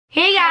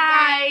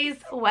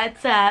guys,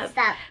 what's up? What's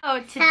up? Oh,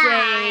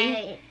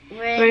 today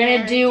we're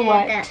gonna do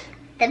what?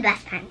 The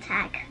best friend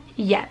tag.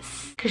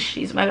 Yes, because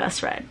she's my best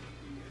friend.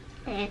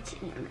 It's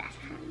my best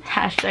friend.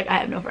 Hashtag I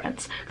have no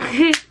friends.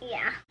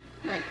 Yeah,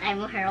 but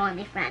I'm her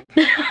only friend.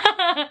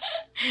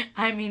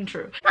 I mean,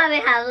 true. Probably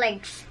have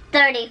like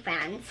 30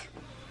 friends.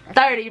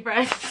 30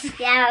 friends.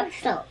 Yeah,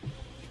 so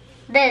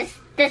this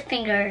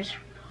finger's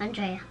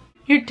Andrea.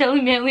 You're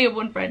telling me I only have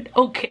one friend.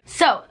 Okay,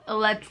 so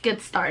let's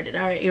get started.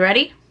 All right, you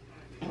ready?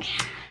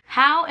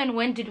 How and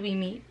when did we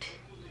meet?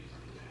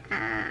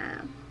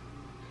 I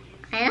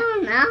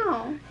don't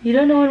know. You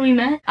don't know when we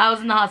met? I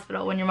was in the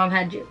hospital when your mom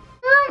had you.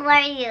 What were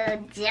you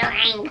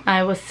doing?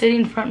 I was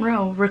sitting front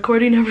row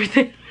recording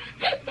everything.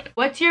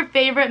 What's your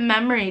favorite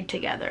memory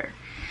together?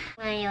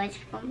 When you always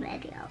film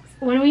videos.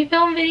 When we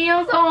film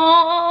videos?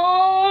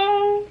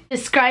 Oh.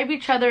 Describe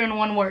each other in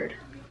one word.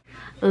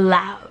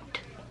 Loud.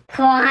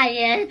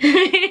 Quiet.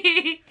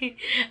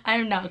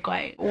 I'm not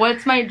quiet.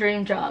 What's my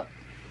dream job?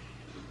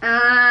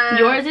 Uh,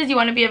 Yours is you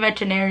want to be a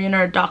veterinarian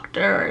or a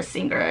doctor or a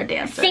singer or a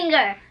dancer.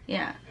 Singer.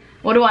 Yeah.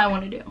 What do I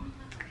want to do?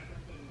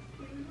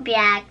 Be an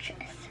actress.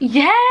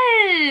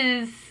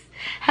 Yes!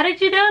 How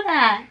did you know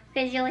that?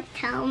 Because you always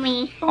tell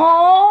me.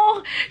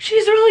 Oh,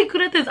 she's really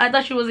good at this. I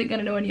thought she wasn't going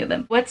to know any of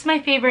them. What's my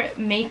favorite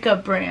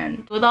makeup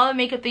brand? With all the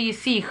makeup that you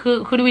see,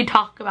 who do we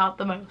talk about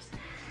the most?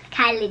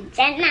 Kylie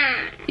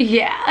Jenner.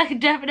 Yeah,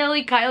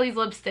 definitely Kylie's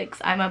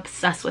lipsticks. I'm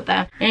obsessed with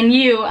them. And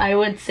you, I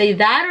would say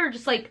that or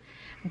just like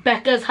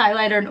Becca's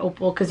highlighter and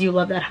Opal because you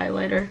love that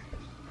highlighter.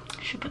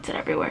 She puts it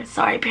everywhere.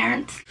 Sorry,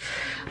 parents.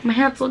 My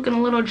hat's looking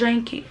a little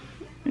janky.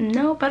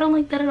 Nope, I don't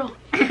like that at all.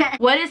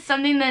 What is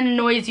something that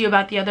annoys you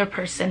about the other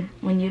person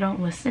when you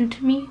don't listen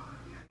to me?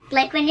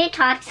 Like when you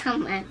talk so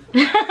much.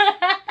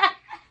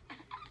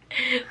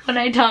 When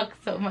I talk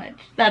so much.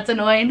 That's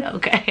annoying?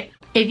 Okay.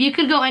 If you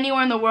could go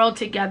anywhere in the world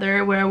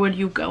together, where would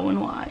you go and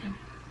why?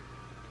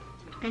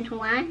 And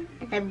one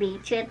at the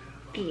beach with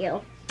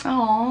you.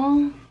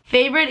 Aww.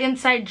 Favorite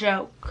inside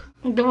joke?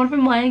 The one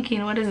from Lion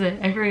King, what is it?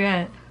 I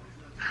forget.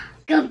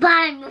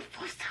 Goodbye,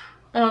 Mufasa.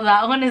 Oh,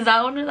 that one? Is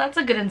that one? That's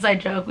a good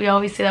inside joke. We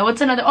always say that.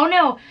 What's another? Oh,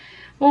 no.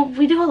 Well,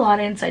 we do a lot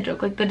of inside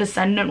joke, like the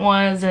Descendant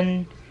was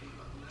and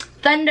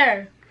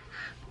Thunder.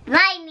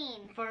 Lightning.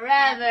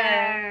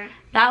 Forever.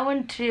 That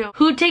one too.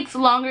 Who takes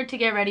longer to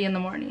get ready in the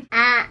morning?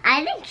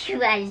 I think you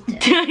guys do.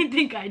 I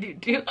think I do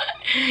too.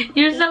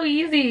 You're so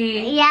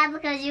easy. Yeah,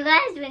 because you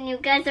guys, when you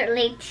guys are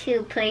late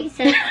to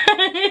places.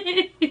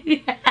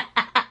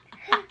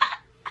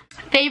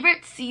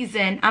 Favorite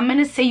season? I'm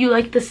gonna say you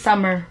like the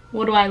summer.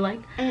 What do I like?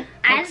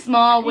 Like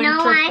small winter,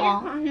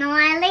 fall. No,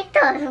 I like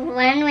the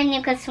one when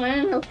you can swim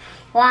in the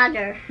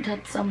water.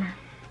 That's summer.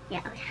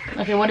 Yeah.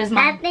 Okay, what is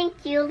mine? I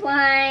think you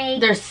like...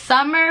 There's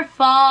summer,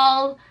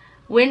 fall,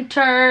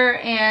 winter,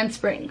 and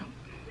spring.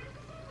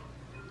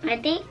 I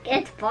think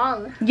it's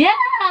fall.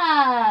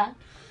 Yeah!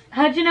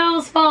 How'd you know it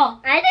was fall?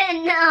 I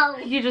didn't know.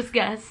 You just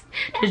guessed.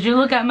 Did you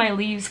look at my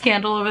leaves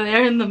candle over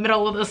there in the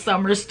middle of the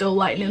summer still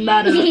lighting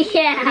that up?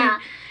 Yeah.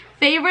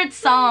 Favorite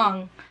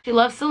song? She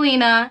loves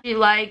Selena. She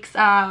likes,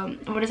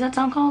 what is that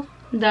song called?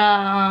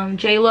 The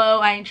J-Lo,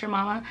 I Ain't Your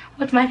Mama.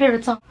 What's my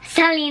favorite song?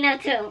 Selena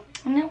too.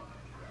 No.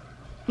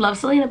 Love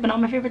Selena, but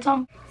not my favorite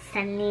song.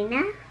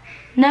 Selena?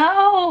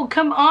 No,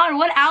 come on.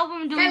 What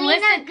album do we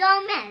listen? Selena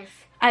Gomez.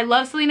 I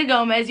love Selena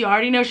Gomez. You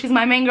already know she's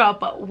my main girl.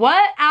 But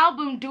what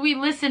album do we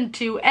listen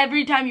to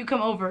every time you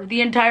come over?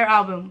 The entire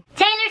album.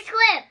 Taylor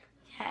Swift.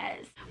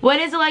 Yes. What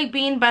is it like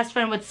being best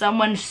friend with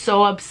someone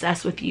so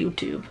obsessed with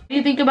YouTube? What do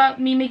you think about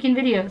me making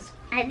videos?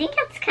 I think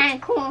it's kind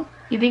of cool.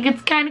 You think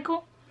it's kind of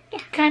cool? Yeah.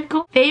 Kind of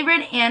cool.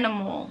 Favorite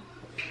animal?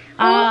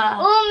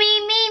 Oh,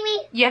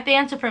 me. You have to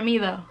answer for me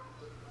though.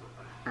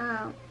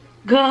 Oh.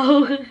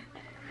 Go.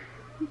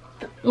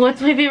 What's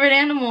my favorite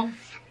animal?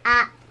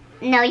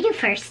 No, you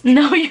first.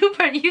 No, you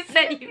first. You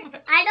said you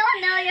first. I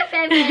don't know your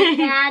favorite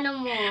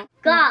animal.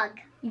 Dog.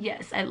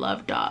 Yes, I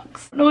love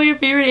dogs. I don't know what your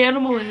favorite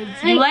animal is.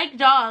 You like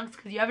dogs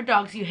because you have a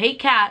dog, so you hate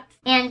cats.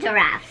 And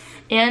giraffes.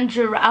 And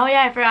giraffe. Oh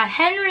yeah, I forgot.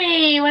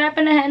 Henry. What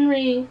happened to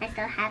Henry? I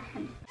still have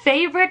him.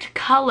 Favorite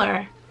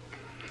color?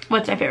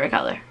 What's my favorite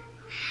color?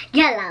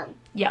 Yellow.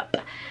 Yep.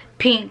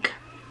 Pink.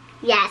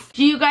 Yes.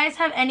 Do you guys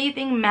have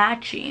anything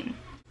matching?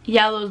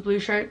 Yellows, blue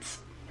shirts.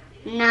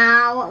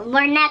 No,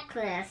 we're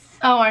necklace.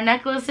 Oh, our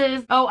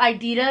necklaces. Oh,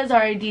 Adidas,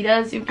 our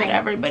Adidas. But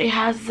everybody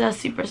has the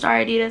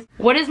Superstar Adidas.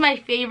 What is my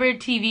favorite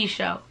TV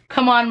show?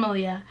 Come on,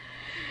 Malia.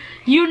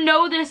 You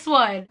know this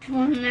one.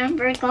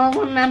 Remember.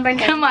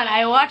 Come on,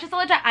 I watch this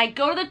all the time. I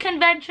go to the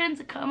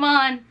conventions. Come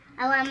on.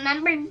 I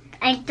remember.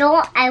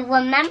 I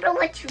remember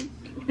what you.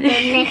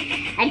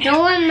 I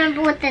don't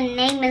remember what the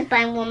name is, but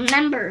I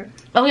remember.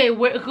 Okay,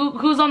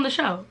 who's on the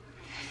show?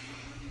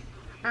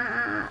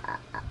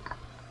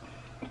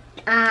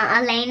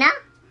 Elena.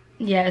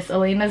 Yes,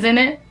 Elena's in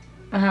it.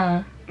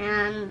 Uh-huh.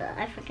 And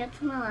I forget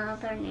some of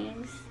other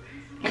names.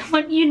 Come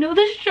on, you know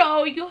the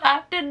show. You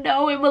have to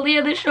know it,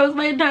 Malia. This show's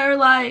my entire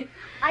life.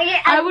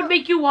 I would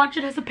make you watch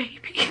it as a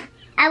baby.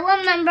 I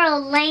remember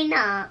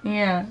Elena.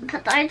 Yeah.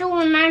 Because I don't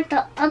remember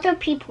the other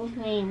people's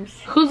names.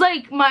 Who's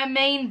like my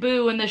main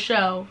boo in the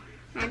show?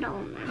 I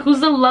don't remember.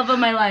 Who's the love of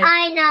my life?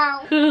 I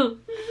know. Who?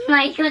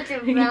 Michael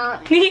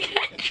Trevone.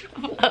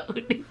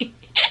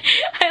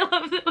 I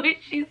love the way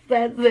she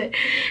says it.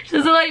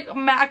 She's like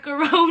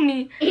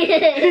macaroni.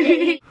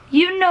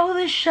 You know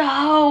the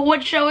show.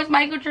 What show is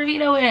Michael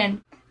Trevino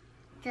in?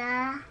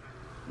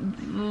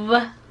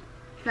 Vampires.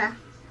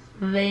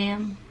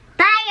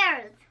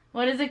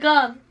 What is it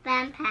called?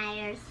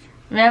 Vampires.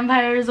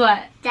 Vampires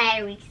what?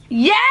 Diaries.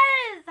 Yes!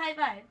 High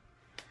five.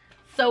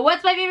 So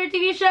what's my favorite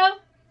TV show?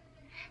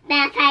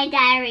 Vampire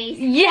Diaries.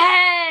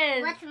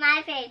 Yes! What's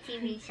my favorite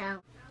TV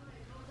show?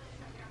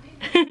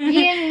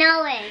 You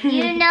know it.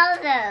 You know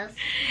those.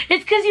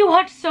 It's because you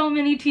watch so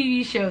many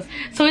TV shows.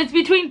 So it's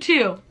between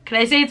two. Can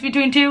I say it's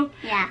between two?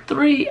 Yeah.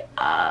 Three.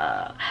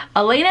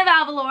 Elena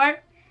Valvalor,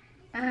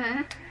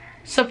 Uh-huh.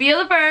 Sophia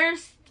the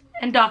First,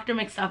 and Dr.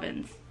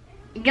 McStuffins.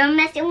 You're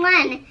missing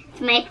one. It's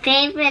my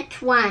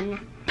favorite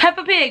one.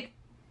 Peppa Pig.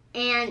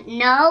 And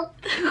no,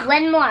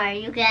 one more.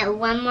 You get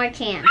one more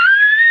chance.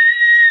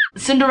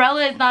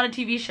 Cinderella is not a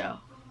TV show.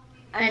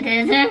 It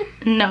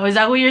isn't? No, is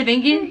that what you're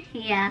thinking?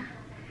 Yeah.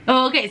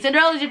 Oh, okay.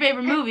 Cinderella is your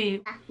favorite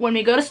movie. When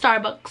we go to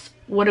Starbucks,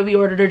 what do we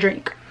order to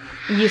drink?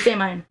 You say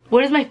mine.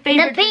 What is my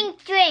favorite? The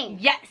pink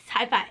drink. Yes,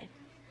 high five.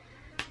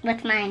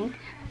 What's mine?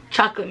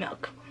 Chocolate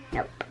milk.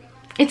 Nope.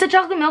 It's a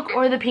chocolate milk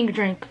or the pink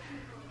drink.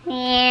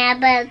 Yeah,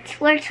 but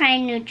we're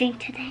trying a new drink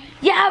today.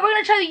 Yeah, we're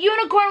gonna try the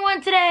unicorn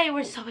one today.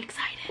 We're so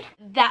excited.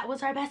 That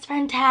was our best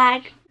friend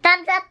tag.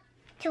 Thumbs up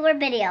to our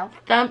video.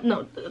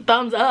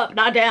 Thumbs up,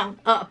 not down.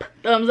 Up.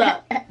 Thumbs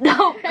up.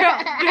 No,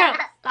 girl,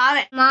 stop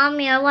it.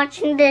 Mom, you're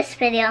watching this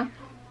video.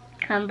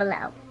 Comment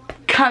below.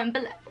 Comment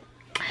below.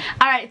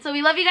 Alright, so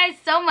we love you guys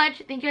so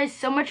much. Thank you guys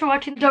so much for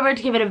watching. Don't forget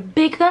to give it a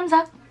big thumbs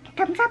up.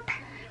 Thumbs up.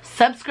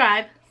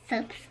 Subscribe.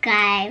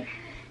 Subscribe.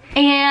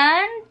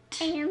 And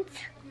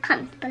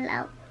comment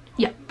below.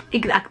 Yep,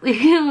 exactly.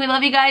 We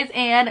love you guys,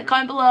 and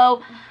comment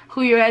below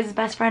who your guys'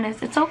 best friend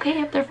is. It's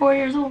okay if they're 4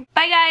 years old.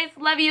 Bye guys,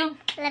 love you.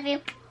 Love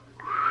you.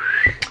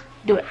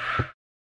 Do it.